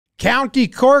County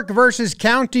Cork versus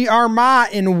County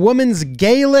Armagh in women's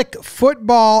Gaelic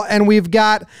football, and we've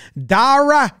got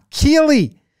Dara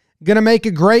Keeley going to make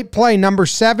a great play. Number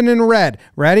 7 in red.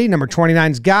 Ready? Number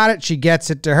 29's got it. She gets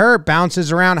it to her.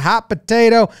 Bounces around. Hot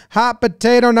potato. Hot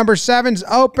potato. Number 7's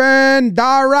open.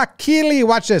 Dara Keeley.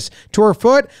 Watch this. To her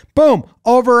foot. Boom.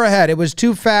 Over her head. It was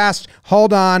too fast.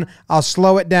 Hold on. I'll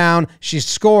slow it down. She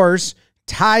scores.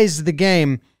 Ties the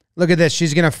game. Look at this.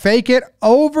 She's going to fake it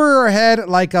over her head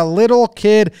like a little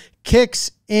kid. Kicks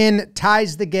in,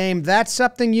 ties the game. That's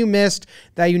something you missed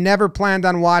that you never planned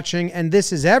on watching. And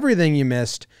this is everything you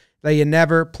missed that you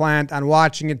never planned on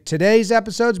watching. And today's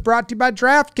episode is brought to you by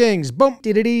DraftKings. Boom.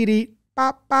 Dee-dee-dee-dee.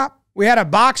 Bop, bop. We had a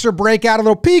boxer break out a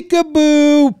little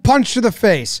peekaboo. Punch to the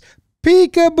face.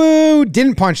 Peekaboo.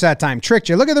 Didn't punch that time. Tricked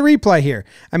you. Look at the replay here.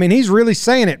 I mean, he's really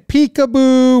saying it.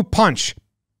 Peekaboo. Punch.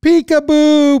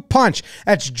 Peekaboo punch.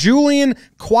 That's Julian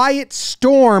Quiet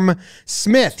Storm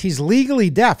Smith. He's legally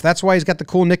deaf. That's why he's got the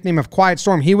cool nickname of Quiet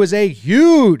Storm. He was a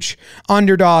huge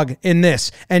underdog in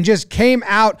this and just came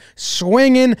out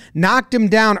swinging, knocked him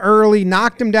down early,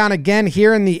 knocked him down again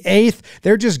here in the 8th.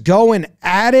 They're just going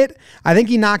at it. I think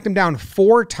he knocked him down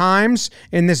 4 times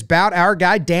in this bout. Our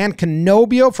guy, Dan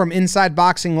Canobio from Inside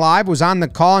Boxing Live, was on the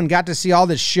call and got to see all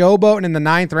this showboating in the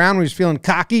 9th round when he was feeling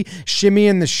cocky,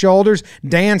 shimmying the shoulders,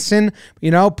 dancing,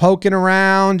 poking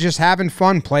around, just having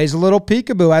fun. Plays a little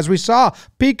peekaboo, as we saw.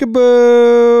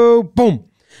 Peekaboo. Boom.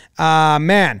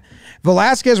 Man,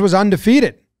 Velasquez was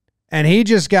undefeated, and he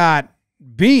just got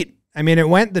beat. I mean, it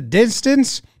went the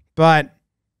distance, but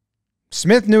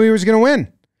Smith knew he was going to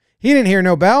win. He didn't hear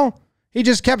no bell. He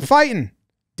just kept fighting.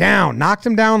 Down. Knocked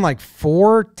him down like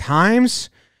 4 times.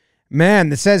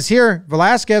 Man, it says here,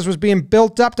 Velasquez was being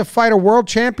built up to fight a world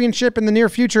championship in the near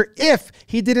future if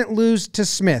he didn't lose to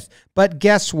Smith. But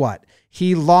guess what?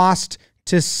 He lost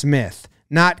to Smith.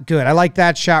 Not good. I like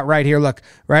that shot right here. Look,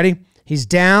 ready? He's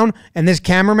down, and this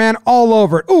cameraman all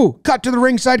over it. Ooh, cut to the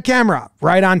ringside camera.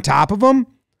 Right on top of him.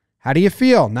 How do you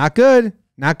feel? Not good.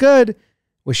 Not good.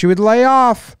 Wish you would lay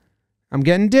off. I'm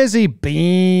getting dizzy.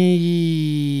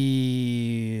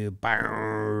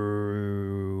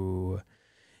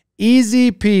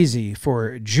 Easy peasy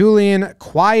for Julian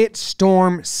Quiet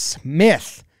Storm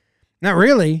Smith. Not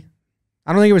really.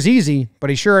 I don't think it was easy,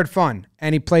 but he sure had fun,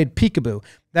 and he played peekaboo.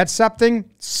 That's something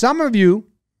some of you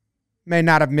may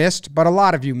not have missed, but a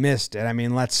lot of you missed it. I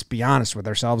mean, let's be honest with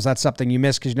ourselves. That's something you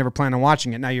missed because you never planned on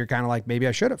watching it. Now you're kind of like, maybe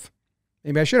I should have.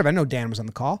 Maybe I should have. I know Dan was on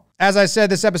the call. As I said,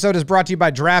 this episode is brought to you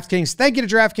by DraftKings. Thank you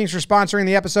to DraftKings for sponsoring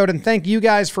the episode, and thank you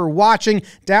guys for watching.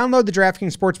 Download the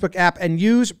DraftKings Sportsbook app and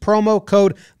use promo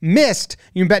code MISSED.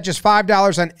 You can bet just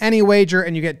 $5 on any wager,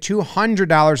 and you get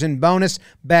 $200 in bonus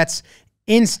bets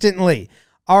instantly.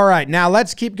 All right, now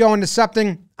let's keep going to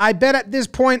something I bet at this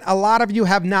point a lot of you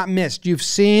have not missed. You've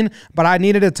seen, but I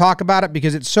needed to talk about it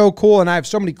because it's so cool, and I have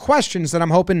so many questions that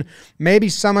I'm hoping maybe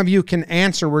some of you can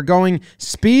answer. We're going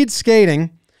speed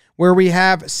skating, where we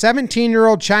have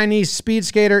 17-year-old Chinese speed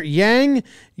skater Yang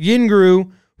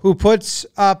Yingru, who puts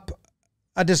up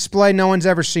a display no one's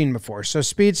ever seen before. So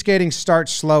speed skating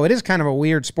starts slow. It is kind of a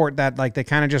weird sport that they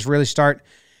kind of just really start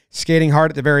skating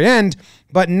hard at the very end,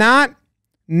 but not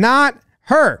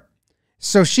her.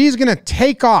 So she's going to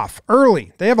take off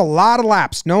early. They have a lot of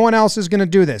laps. No one else is going to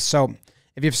do this. So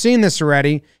if you've seen this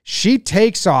already, she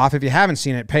takes off. If you haven't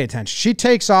seen it, pay attention. She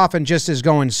takes off and just is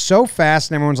going so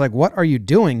fast, and everyone's like, what are you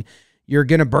doing? You're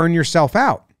going to burn yourself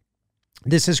out.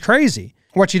 This is crazy.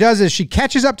 What she does is she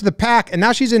catches up to the pack, and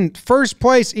now she's in first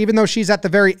place, even though she's at the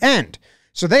very end.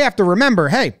 So they have to remember,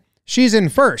 hey, she's in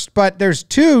first. But there's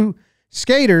 2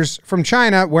 skaters from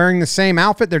China wearing the same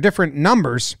outfit. They're different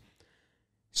numbers.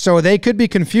 So they could be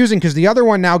confusing because the other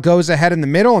one now goes ahead in the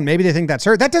middle, and maybe they think that's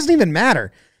her. That doesn't even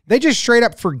matter. They just straight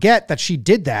up forget that she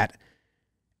did that.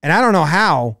 And I don't know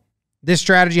how this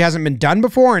strategy hasn't been done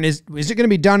before, and is it going to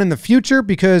be done in the future?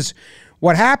 Because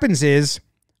what happens is,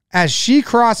 as she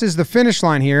crosses the finish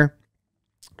line here,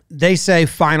 they say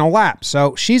final lap.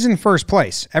 So she's in first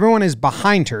place. Everyone is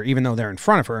behind her, even though they're in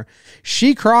front of her.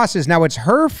 She crosses. Now it's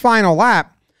her final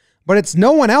lap, but it's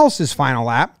no one else's final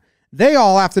lap. They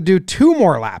all have to do 2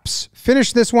 more laps,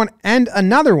 finish this one and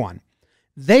another one.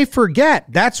 They forget.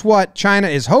 That's what China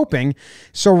is hoping.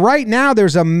 So right now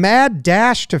there's a mad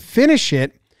dash to finish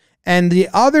it. And the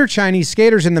other Chinese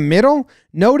skaters in the middle,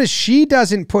 notice she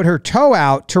doesn't put her toe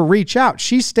out to reach out.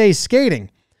 She stays skating.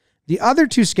 The other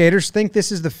 2 skaters think this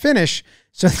is the finish.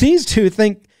 So these 2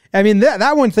 think, I mean,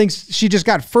 that one thinks she just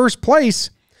got first place.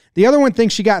 The other one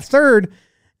thinks she got third.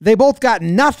 They both got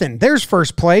nothing. There's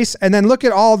first place. And then look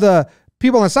at all the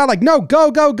people on the side like, no,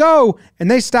 go, go, go. And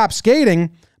they stop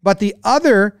skating. But the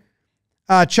other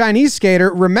Chinese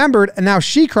skater remembered, and now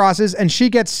she crosses and she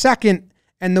gets second.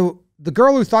 And the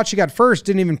girl who thought she got first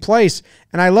didn't even place.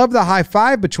 And I love the high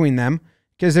five between them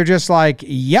because they're just like,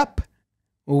 yep,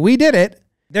 we did it.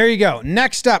 There you go.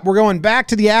 Next up, we're going back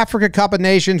to the Africa Cup of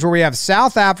Nations where we have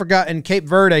South Africa and Cape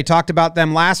Verde. Talked about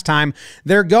them last time.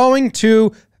 They're going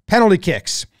to penalty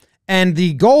kicks. And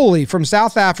the goalie from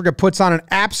South Africa puts on an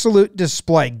absolute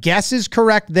display. Guesses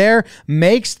correct there,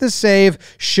 makes the save,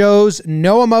 shows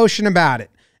no emotion about it.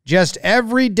 Just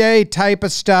everyday type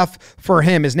of stuff for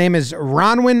him. His name is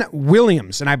Ronwin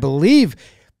Williams, and I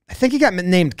think he got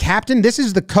named captain. This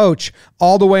is the coach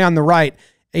all the way on the right.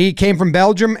 He came from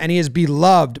Belgium, and he is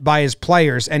beloved by his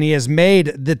players, and he has made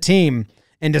the team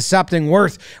into something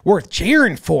worth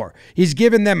cheering for. He's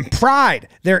given them pride.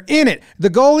 They're in it. The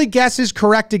goalie guesses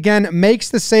correct again, makes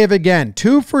the save again.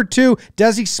 2 for 2.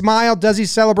 Does he smile? Does he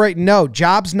celebrate? No.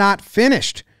 Job's not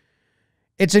finished.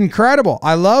 It's incredible.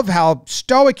 I love how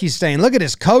stoic he's staying. Look at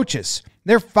his coaches.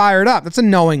 They're fired up. That's a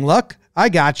knowing look. I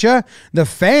gotcha. The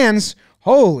fans,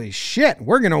 holy shit,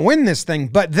 we're going to win this thing.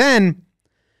 But then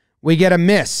we get a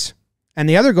miss. And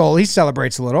the other goal, he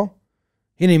celebrates a little.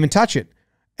 He didn't even touch it.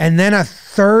 And then a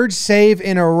third save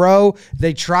in a row.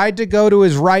 They tried to go to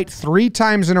his right 3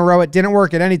 times in a row. It didn't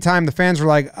work at any time. The fans were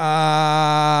like,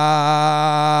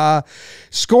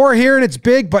 score here and it's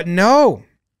big, but no.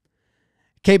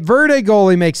 Cape Verde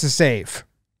goalie makes a save.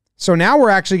 So now we're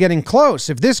actually getting close.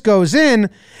 If this goes in,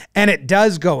 and it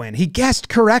does go in. He guessed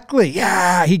correctly.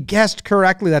 Yeah, he guessed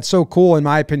correctly. That's so cool, in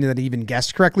my opinion, that he even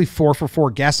guessed correctly. 4 for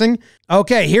 4 guessing.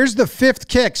 Okay, here's the 5th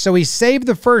kick. So he saved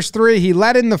the first 3. He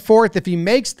let in the 4th. If he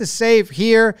makes the save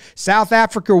here, South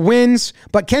Africa wins.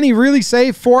 But can he really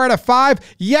save 4 out of 5?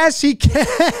 Yes, he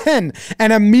can.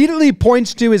 And immediately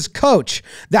points to his coach.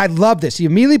 I love this. He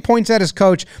immediately points at his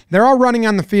coach. They're all running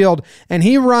on the field, and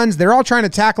he runs. They're all trying to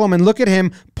tackle him, and look at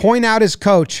him point out his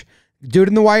coach. Dude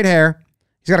in the white hair.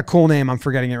 He's got a cool name. I'm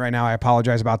forgetting it right now. I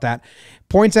apologize about that.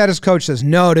 Points at his coach, says,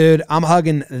 no, dude, I'm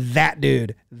hugging that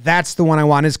dude. That's the one I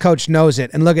want. His coach knows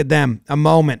it. And look at them. A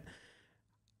moment.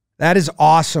 That is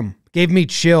awesome. Gave me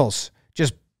chills.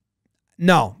 Just,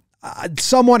 no.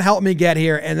 Someone help me get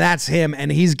here, and that's him,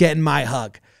 and he's getting my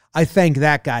hug. I thank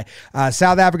that guy.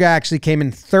 South Africa actually came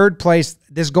in 3rd place.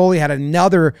 This goalie had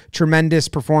another tremendous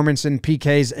performance in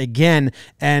PKs again,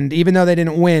 and even though they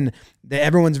didn't win,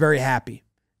 everyone's very happy.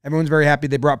 Everyone's very happy.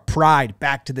 They brought pride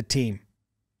back to the team.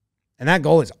 And that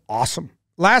goal is awesome.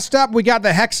 Last up, we got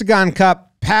the Hexagon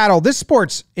Cup paddle. This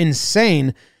sport's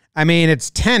insane. I mean, it's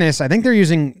tennis. I think they're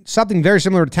using something very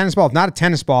similar to tennis ball, if not a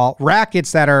tennis ball.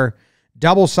 Rackets that are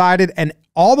double-sided, and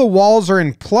all the walls are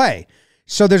in play.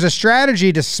 So there's a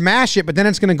strategy to smash it, but then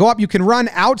it's going to go up. You can run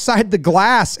outside the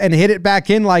glass and hit it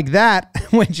back in like that,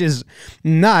 which is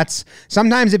nuts.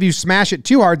 Sometimes if you smash it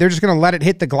too hard, they're just going to let it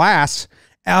hit the glass.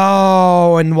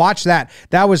 Oh, and watch that.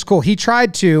 That was cool. He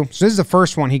tried to, so this is the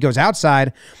first one. He goes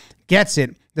outside, gets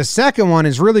it. The second one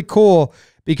is really cool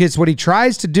because what he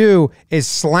tries to do is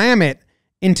slam it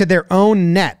into their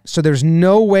own net. So there's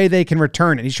no way they can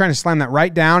return it. He's trying to slam that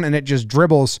right down and it just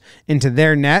dribbles into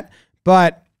their net,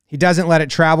 but he doesn't let it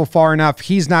travel far enough.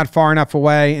 He's not far enough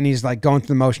away, and he's like going through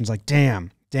the motions like, damn.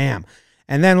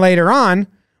 And then later on,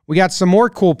 we got some more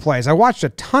cool plays. I watched a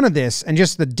ton of this, and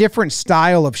just the different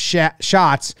style of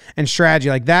shots and strategy.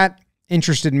 Like, that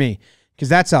interested me because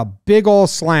that's a big old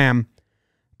slam,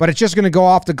 but it's just going to go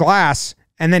off the glass,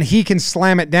 and then he can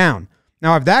slam it down.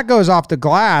 Now, if that goes off the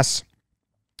glass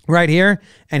right here,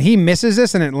 and he misses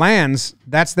this and it lands,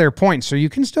 that's their point. So you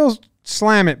can still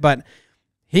slam it, but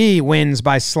he wins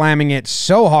by slamming it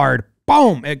so hard,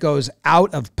 boom, it goes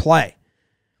out of play.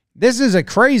 This is a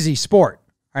crazy sport.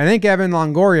 I think Evan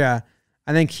Longoria,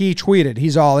 I think he tweeted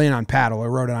he's all in on paddle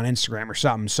or wrote it on Instagram or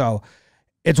something. So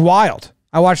it's wild.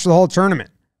 I watched the whole tournament,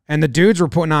 and the dudes were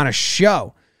putting on a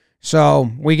show. So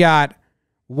we got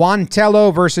Juan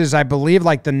Tello versus, I believe,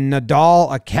 like the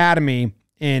Nadal Academy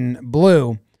in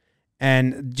blue,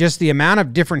 and just the amount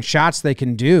of different shots they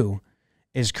can do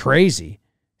is crazy.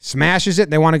 Smashes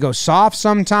it. They want to go soft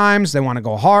sometimes. They want to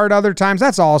go hard other times.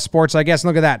 That's all sports, I guess.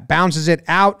 Look at that. Bounces it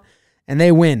out, and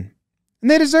they win. And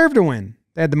they deserve to win.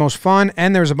 They had the most fun,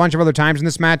 and there was a bunch of other times in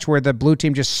this match where the blue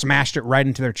team just smashed it right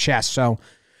into their chest. So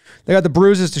they got the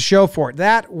bruises to show for it.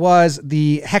 That was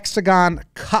the Hexagon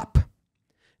Cup.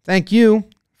 Thank you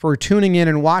for tuning in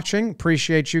and watching.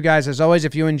 Appreciate you guys as always.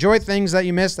 If you enjoy things that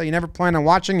you missed, that you never planned on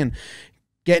watching, and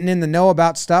getting in the know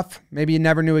about stuff maybe you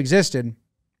never knew existed,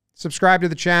 subscribe to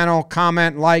the channel,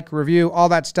 comment, like, review, all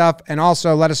that stuff. And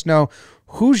also let us know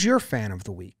who's your fan of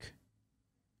the week.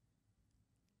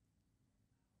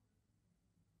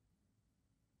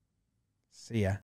 See ya.